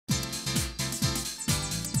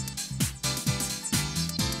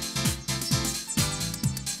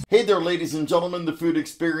Hey there, ladies and gentlemen, the food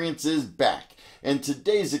experience is back. And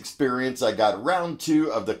today's experience, I got round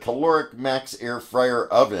 2 of the Kalorik Maxx air fryer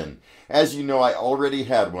oven. As you know, I already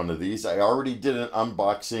had one of these. I already did an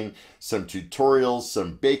unboxing, some tutorials,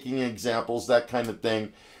 some baking examples, that kind of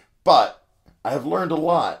thing. But I have learned a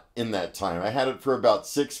lot in that time. I had it for about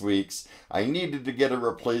 6 weeks. I needed to get it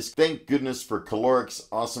replaced. Thank goodness for Kalorik's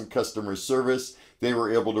awesome customer service. They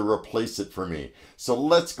were able to replace it for me. So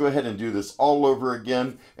let's go ahead and do this all over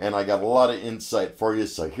again. And I got a lot of insight for you,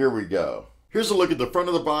 so here we go. Here's a look at the front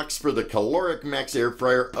of the box for the Kalorik Maxx air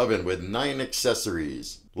fryer oven with 9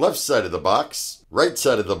 accessories. Left side of the box, right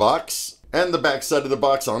side of the box, and the back side of the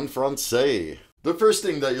box en français. The first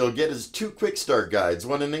thing that you'll get is 2 quick start guides,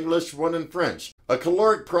 one in English, one in French, a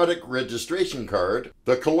Kalorik product registration card,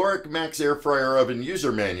 the Kalorik Maxx air fryer oven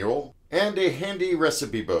user manual, and a handy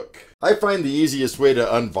recipe book. I find the easiest way to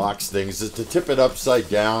unbox things is to tip it upside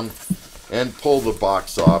down and pull the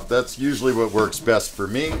box off. That's usually what works best for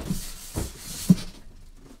me.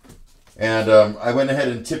 And I went ahead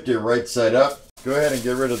and tipped it right side up. Go ahead and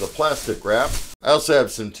get rid of the plastic wrap. I also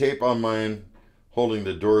have some tape on mine holding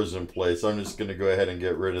the doors in place. I'm just going to go ahead and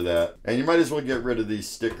get rid of that. And you might as well get rid of these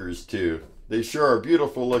stickers too. They sure are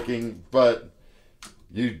beautiful looking, but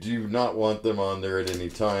you do not want them on there at any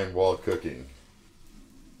time while cooking.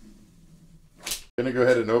 I'm going to go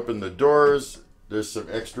ahead and open the doors. There's some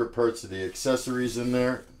extra parts of the accessories in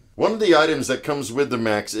there. One of the items that comes with the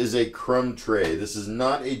Maxx is a crumb tray. This is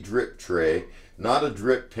not a drip tray, not a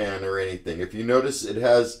drip pan or anything. If you notice, it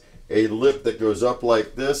has a lip that goes up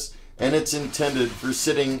like this, and it's intended for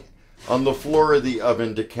sitting on the floor of the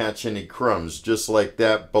oven to catch any crumbs, just like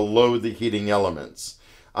that, below the heating elements.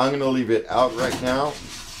 I'm going to leave it out right now.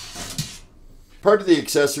 Part of the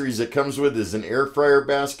accessories it comes with is an air fryer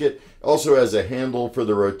basket. Also has a handle for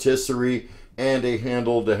the rotisserie and a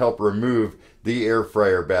handle to help remove the air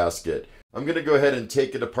fryer basket. I'm going to go ahead and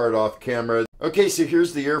take it apart off camera. Okay, so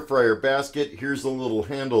here's the air fryer basket. Here's the little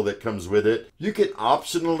handle that comes with it. You can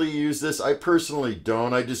optionally use this. I personally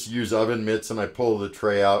don't. I just use oven mitts and I pull the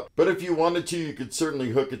tray out. But if you wanted to, you could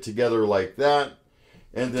certainly hook it together like that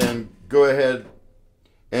and then go ahead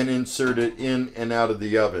and insert it in and out of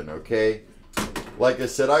the oven, okay? Like I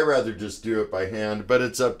said, I rather just do it by hand, but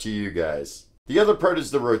it's up to you guys. The other part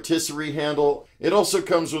is the rotisserie handle. It also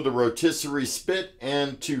comes with a rotisserie spit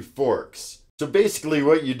and 2 forks. So basically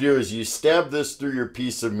what you do is you stab this through your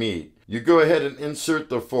piece of meat. You go ahead and insert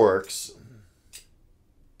the forks.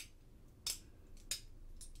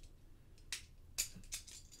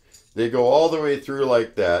 They go all the way through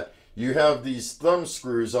like that. You have these thumb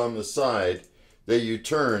screws on the side that you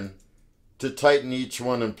turn to tighten each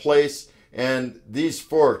one in place, and these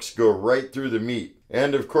forks go right through the meat.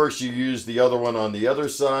 And of course you use the other one on the other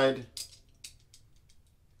side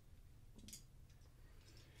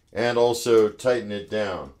and also tighten it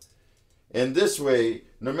down. And this way,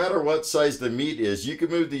 no matter what size the meat is, you can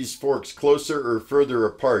move these forks closer or further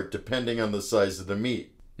apart depending on the size of the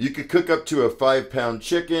meat. You could cook up to a 5-pound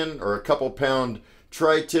chicken or a couple pound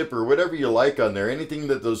tri-tip or whatever you like on there, anything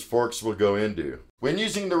that those forks will go into. When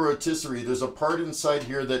using the rotisserie, there's a part inside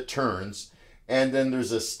here that turns, and then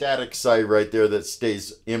there's a static side right there that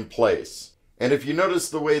stays in place. And if you notice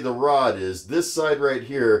the way the rod is, this side right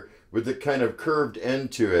here with the kind of curved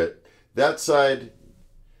end to it, that side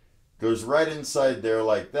goes right inside there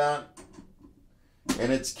like that,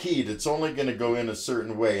 and it's keyed. It's only going to go in a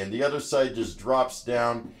certain way, and the other side just drops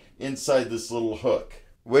down inside this little hook.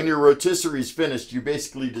 When your rotisserie is finished, you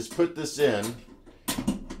basically just put this in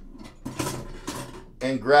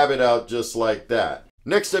and grab it out just like that.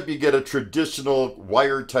 Next up, you get a traditional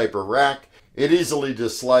wire type of rack. It easily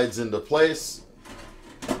just slides into place,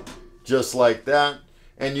 just like that.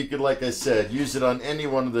 And you could, like I said, use it on any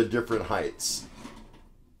one of the different heights.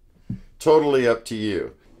 Totally up to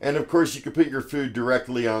you. And of course, you can put your food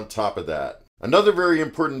directly on top of that. Another very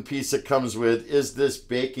important piece it comes with is this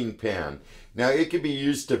baking pan. Now, it can be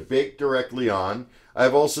used to bake directly on.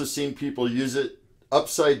 I've also seen people use it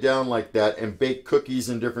upside down like that and bake cookies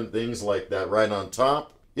and different things like that right on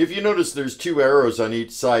top. If you notice, there's 2 arrows on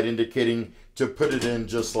each side indicating to put it in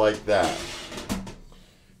just like that.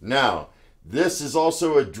 Now, this is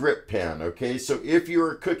also a drip pan, okay? So if you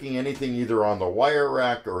are cooking anything either on the wire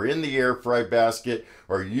rack or in the air fry basket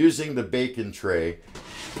or using the bacon tray,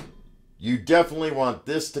 you definitely want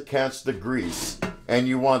this to catch the grease. And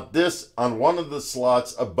you want this on one of the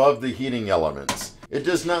slots above the heating elements. It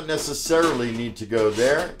does not necessarily need to go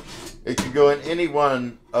there. It can go in any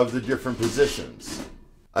one of the different positions.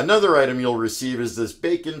 Another item you'll receive is this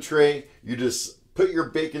bacon tray. You just put your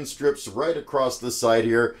bacon strips right across the side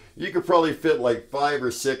here. You could probably fit like 5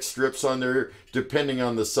 or 6 strips on there depending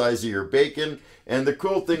on the size of your bacon. And the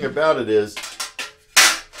cool thing about it is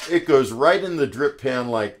it goes right in the drip pan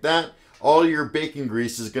like that. All your bacon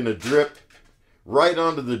grease is going to drip right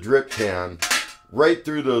onto the drip pan, right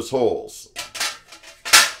through those holes.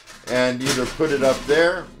 And either put it up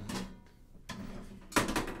there,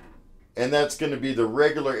 and that's going to be the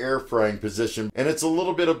regular air frying position. And it's a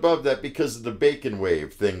little bit above that because of the bacon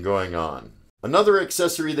wave thing going on. Another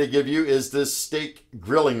accessory they give you is this steak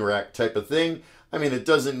grilling rack type of thing. I mean, it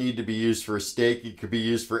doesn't need to be used for steak. It could be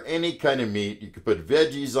used for any kind of meat. You could put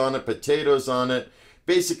veggies on it, potatoes on it,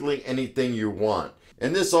 basically anything you want.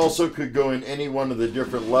 And this also could go in any one of the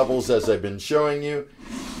different levels as I've been showing you.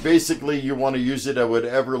 Basically, you want to use it at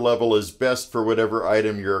whatever level is best for whatever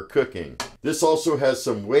item you're cooking. This also has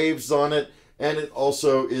some waves on it, and it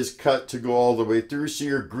also is cut to go all the way through so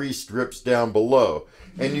your grease drips down below.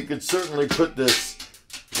 And you could certainly put this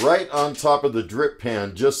right on top of the drip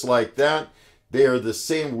pan just like that. They are the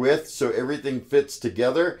same width, so everything fits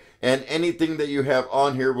together, and anything that you have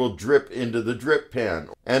on here will drip into the drip pan.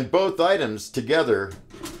 And both items together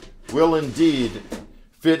will indeed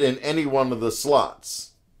fit in any one of the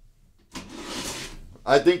slots.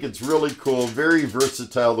 I think it's really cool, very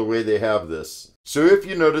versatile the way they have this. So if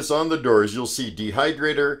you notice on the doors, you'll see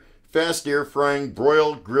dehydrator, fast air frying,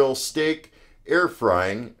 broil, grill, steak, air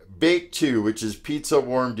frying, bake 2, which is pizza,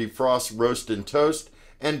 warm, defrost, roast, and toast,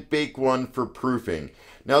 and bake 1 for proofing.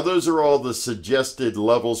 Now those are all the suggested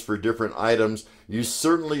levels for different items. You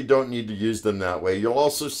certainly don't need to use them that way. You'll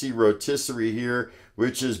also see rotisserie here,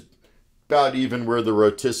 which is about even where the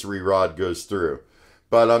rotisserie rod goes through.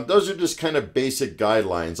 But those are just kind of basic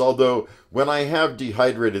guidelines. Although when I have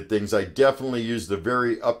dehydrated things, I definitely use the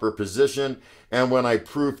very upper position. And when I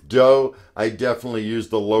proof dough, I definitely use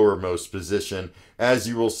the lowermost position, as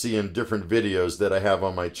you will see in different videos that I have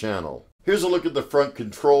on my channel. Here's a look at the front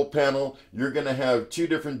control panel. You're going to have 2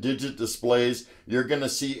 different digit displays. You're going to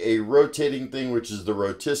see a rotating thing, which is the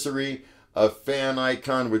rotisserie, a fan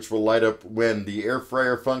icon, which will light up when the air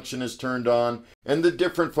fryer function is turned on. And the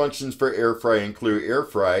different functions for air fry include air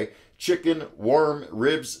fry, chicken, warm,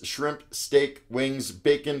 ribs, shrimp, steak, wings,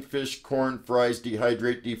 bacon, fish, corn, fries,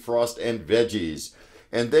 dehydrate, defrost, and veggies.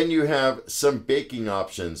 And then you have some baking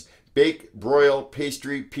options: bake, broil,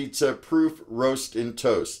 pastry, pizza, proof, roast, and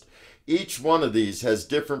toast. Each one of these has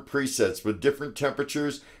different presets with different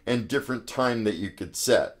temperatures and different time that you could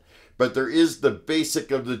set. But there is the basic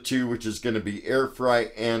of the 2, which is going to be air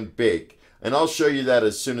fry and bake. And I'll show you that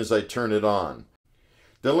as soon as I turn it on.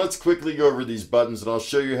 Then let's quickly go over these buttons, and I'll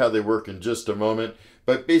show you how they work in just a moment.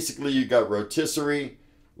 But basically you got rotisserie,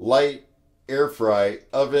 light, air fry,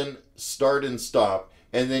 oven, start and stop,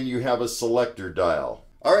 and then you have a selector dial.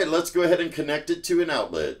 All right, let's go ahead and connect it to an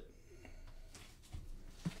outlet.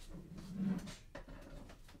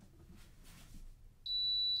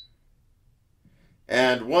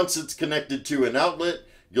 And once it's connected to an outlet,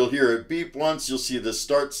 you'll hear it beep once. You'll see the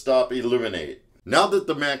start stop illuminate. Now that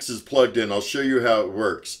the Maxx is plugged in, I'll show you how it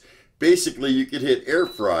works. Basically, you could hit air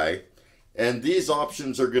fry, and these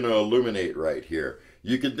options are going to illuminate right here.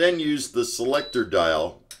 You could then use the selector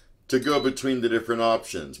dial to go between the different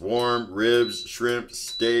options: warm, ribs, shrimp,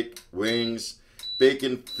 steak, wings,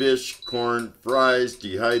 bacon, fish, corn, fries,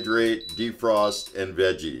 dehydrate, defrost, and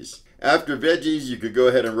veggies. After veggies, you could go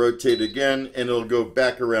ahead and rotate again, and it'll go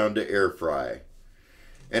back around to air fry.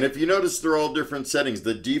 And if you notice, they're all different settings.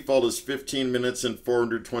 The default is 15 minutes and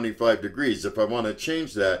 425 degrees. If I want to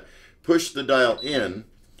change that, push the dial in.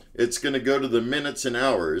 It's going to go to the minutes and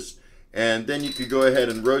hours. And then you could go ahead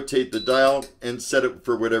and rotate the dial and set it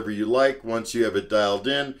for whatever you like. Once you have it dialed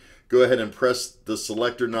in, go ahead and press the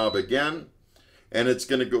selector knob again. And it's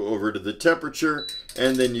going to go over to the temperature,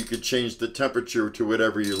 and then you could change the temperature to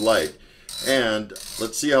whatever you like. And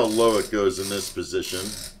let's see how low it goes in this position.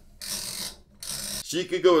 So you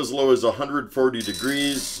could go as low as 140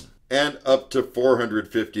 degrees and up to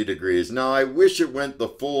 450 degrees. Now I wish it went the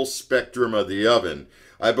full spectrum of the oven.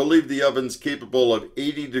 I believe the oven's capable of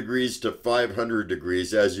 80 degrees to 500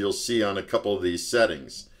 degrees, as you'll see on a couple of these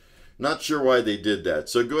settings. Not sure why they did that.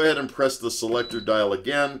 So go ahead and press the selector dial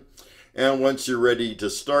again. And once you're ready to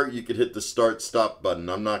start, you could hit the start stop button.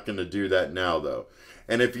 I'm not going to do that now though.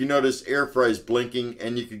 And if you notice, air fry is blinking,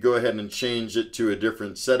 and you could go ahead and change it to a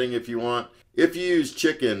different setting if you want. If you use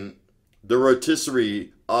chicken, the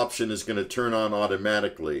rotisserie option is going to turn on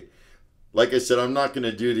automatically. Like I said, I'm not going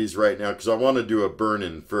to do these right now because I want to do a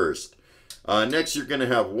burn-in first. Next, you're going to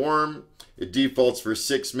have warm. It defaults for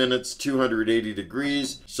 6 minutes, 280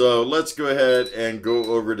 degrees. So let's go ahead and go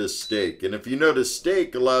over to steak. And if you notice,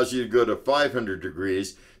 steak allows you to go to 500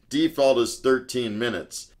 degrees. Default is 13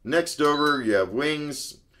 minutes. Next over, you have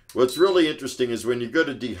wings. What's really interesting is when you go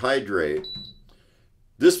to dehydrate,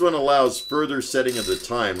 this one allows further setting of the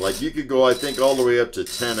time. Like you could go, I think, all the way up to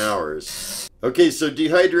 10 hours. Okay, so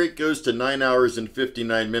dehydrate goes to 9 hours and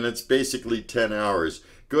 59 minutes, basically 10 hours.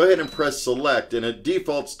 Go ahead and press select and it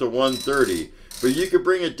defaults to 130, but you could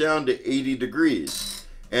bring it down to 80 degrees.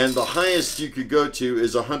 And the highest you could go to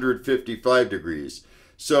is 155 degrees.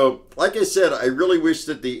 So, like I said, I really wish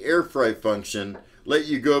that the air fry function let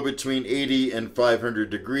you go between 80 and 500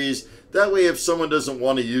 degrees. That way, if someone doesn't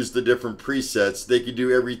want to use the different presets, they could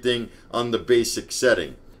do everything on the basic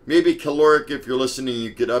setting. Maybe Kalorik, if you're listening,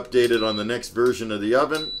 you could update it on the next version of the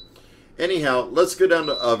oven. Anyhow, let's go down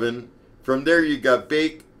to oven. From there, you got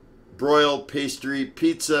bake, broil, pastry,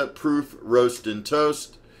 pizza, proof, roast, and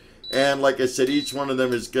toast. And like I said, each one of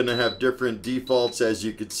them is going to have different defaults, as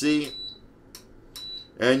you can see.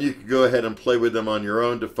 And you can go ahead and play with them on your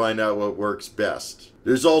own to find out what works best.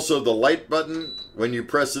 There's also the light button. When you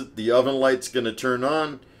press it, the oven light's going to turn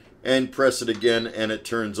on. And press it again and it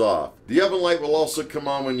turns off. The oven light will also come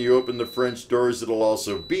on when you open the French doors. It'll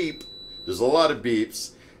also beep. There's a lot of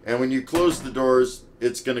beeps. And when you close the doors,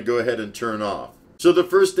 it's going to go ahead and turn off. So the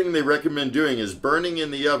first thing they recommend doing is burning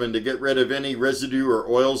in the oven to get rid of any residue or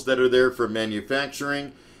oils that are there from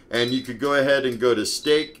manufacturing. And you could go ahead and go to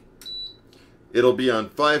steak. It'll be on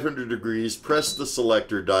 500 degrees. Press the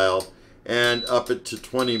selector dial and up it to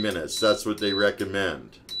 20 minutes. That's what they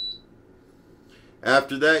recommend.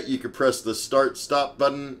 After that, you can press the start stop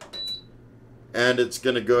button and it's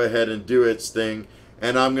going to go ahead and do its thing.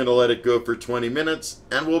 And I'm going to let it go for 20 minutes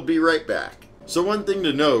and we'll be right back. So one thing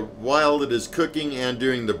to note, while it is cooking and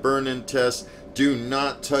doing the burn-in test, do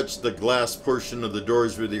not touch the glass portion of the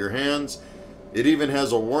doors with your hands. It even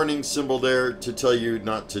has a warning symbol there to tell you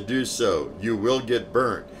not to do so. You will get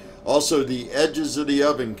burnt. Also, the edges of the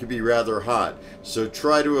oven can be rather hot, so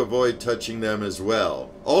try to avoid touching them as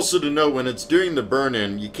well. Also to know, when it's doing the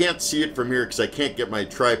burn-in, you can't see it from here because I can't get my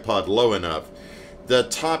tripod low enough. The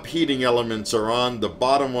top heating elements are on, the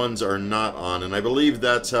bottom ones are not on, and I believe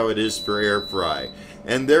that's how it is for air fry.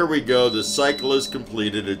 And there we go, the cycle is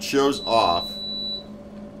completed, it shows off.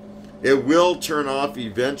 It will turn off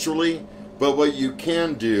eventually, but what you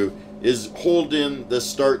can do is hold in the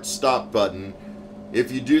start stop button. If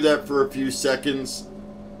you do that for a few seconds,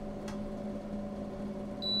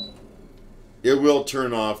 it will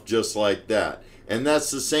turn off just like that. And that's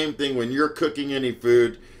the same thing when you're cooking any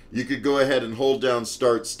food. You could go ahead and hold down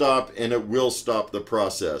start stop and it will stop the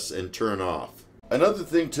process and turn off. Another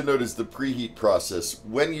thing to note is the preheat process.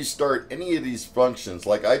 When you start any of these functions,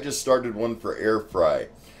 like I just started one for air fry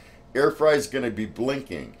is going to be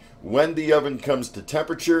blinking. When the oven comes to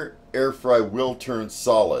temperature, air fry will turn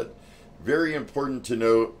solid. Very important to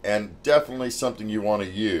note, and definitely something you want to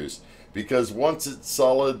use, because once it's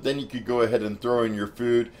solid, then you could go ahead and throw in your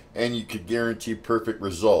food and you could guarantee perfect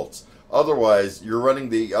results. Otherwise, you're running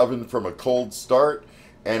the oven from a cold start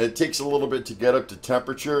and it takes a little bit to get up to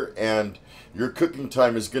temperature and your cooking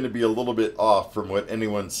time is going to be a little bit off from what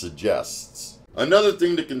anyone suggests. Another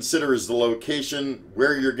thing to consider is the location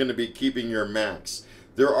where you're going to be keeping your Maxx.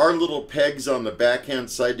 There are little pegs on the backhand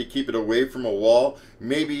side to keep it away from a wall.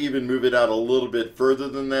 Maybe even move it out a little bit further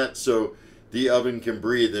than that so the oven can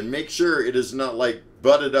breathe. And make sure it is not like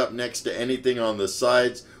butted up next to anything on the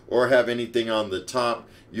sides or have anything on the top.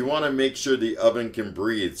 You want to make sure the oven can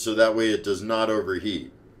breathe so that way it does not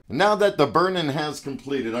overheat. Now that the burn-in has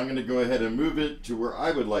completed, I'm going to go ahead and move it to where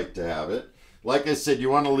I would like to have it. Like I said, you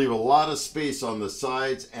want to leave a lot of space on the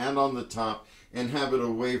sides and on the top and have it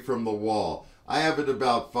away from the wall. I have it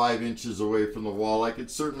about 5 inches away from the wall. I could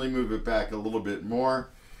certainly move it back a little bit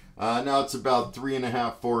more. Now it's about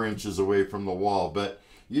 3.5, 4 inches away from the wall, but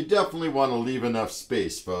you definitely want to leave enough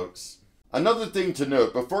space, folks. Another thing to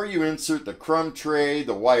note, before you insert the crumb tray,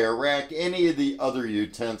 the wire rack, any of the other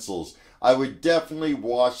utensils, I would definitely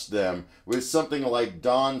wash them with something like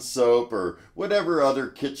Dawn soap or whatever other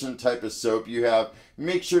kitchen type of soap you have.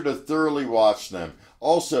 Make sure to thoroughly wash them.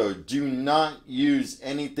 Also, do not use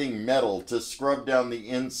anything metal to scrub down the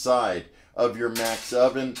inside of your Maxx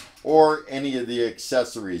oven or any of the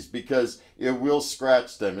accessories because it will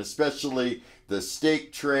scratch them, especially the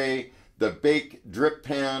steak tray, the bake drip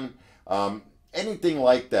pan, anything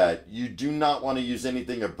like that. You do not want to use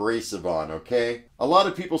anything abrasive on, okay? A lot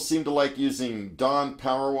of people seem to like using Dawn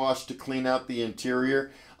Power Wash to clean out the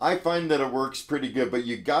interior. I find that it works pretty good, but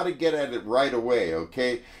you got to get at it right away,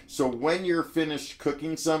 okay? So when you're finished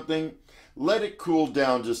cooking something, let it cool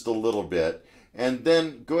down just a little bit, and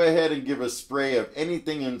then go ahead and give a spray of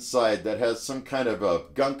anything inside that has some kind of a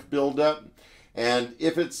gunk buildup. And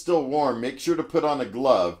if it's still warm, make sure to put on a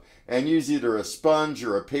glove and use either a sponge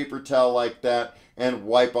or a paper towel like that and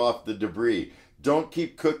wipe off the debris. Don't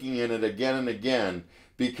keep cooking in it again and again,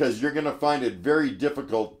 because you're going to find it very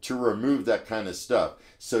difficult to remove that kind of stuff.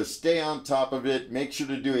 So stay on top of it. Make sure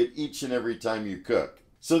to do it each and every time you cook.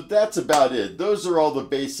 So that's about it. Those are all the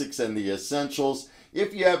basics and the essentials.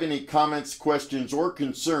 If you have any comments, questions, or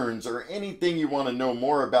concerns, or anything you want to know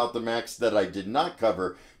more about the Maxx that I did not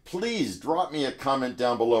cover, please drop me a comment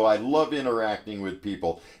down below. I love interacting with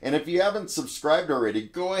people. And if you haven't subscribed already,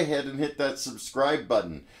 go ahead and hit that subscribe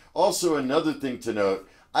button. Also, another thing to note,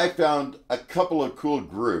 I found a couple of cool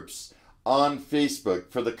groups on Facebook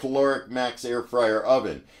for the Kalorik Maxx air fryer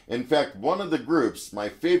oven. In fact, one of the groups, my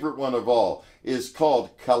favorite one of all, is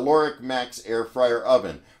called Kalorik Maxx air fryer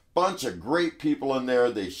oven. Bunch of great people in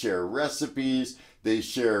there. They share recipes. They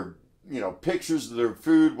share, pictures of their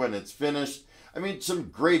food when it's finished. I mean, some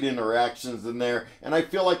great interactions in there, and I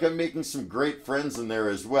feel like I'm making some great friends in there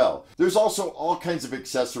as well. There's also all kinds of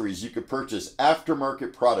accessories you could purchase,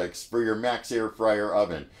 aftermarket products for your Maxx air fryer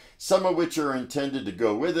oven, some of which are intended to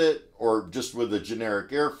go with it or just with a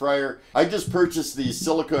generic air fryer. I just purchased these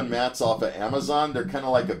silicone mats off of Amazon. They're kind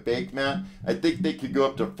of like a bake mat. I think they could go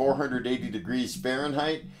up to 480 degrees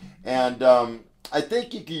Fahrenheit, and I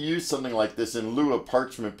think you could use something like this in lieu of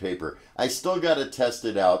parchment paper. I still got to test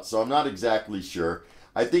it out, so I'm not exactly sure.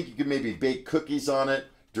 I think you could maybe bake cookies on it,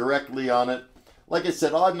 directly on it. Like I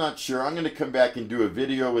said, I'm not sure. I'm going to come back and do a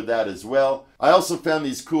video with that as well. I also found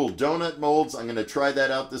these cool donut molds. I'm going to try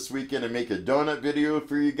that out this weekend and make a donut video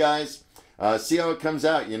for you guys. See how it comes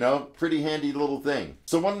out, Pretty handy little thing.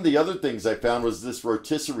 So one of the other things I found was this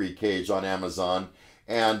rotisserie cage on Amazon.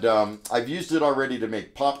 And I've used it already to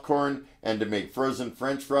make popcorn and to make frozen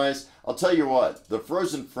French fries. I'll tell you what, the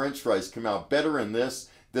frozen French fries come out better in this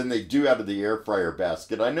than they do out of the air fryer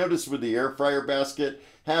basket. I noticed with the air fryer basket,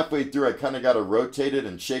 halfway through I kind of got to rotate it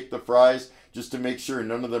and shake the fries just to make sure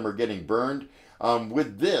none of them are getting burned.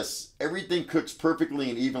 With this, everything cooks perfectly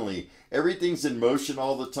and evenly. Everything's in motion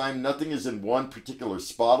all the time. Nothing is in one particular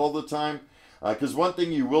spot all the time. Because one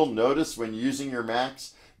thing you will notice when using your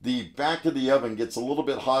Maxx, the back of the oven gets a little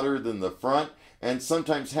bit hotter than the front, and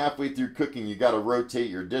sometimes halfway through cooking you got to rotate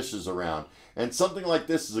your dishes around. And something like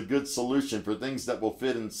this is a good solution for things that will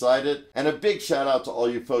fit inside it. And a big shout out to all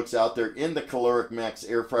you folks out there in the Kalorik Maxx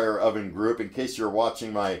air fryer oven group, in case you're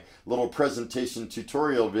watching my little presentation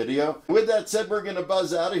tutorial video. With that said, we're going to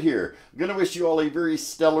buzz out of here. I'm going to wish you all a very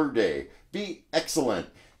stellar day. Be excellent.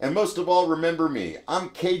 And most of all, remember me. I'm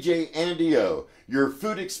KJ Andy O, your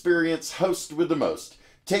food experience host with the most.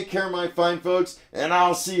 Take care, my fine folks, and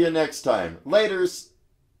I'll see you next time. Laters.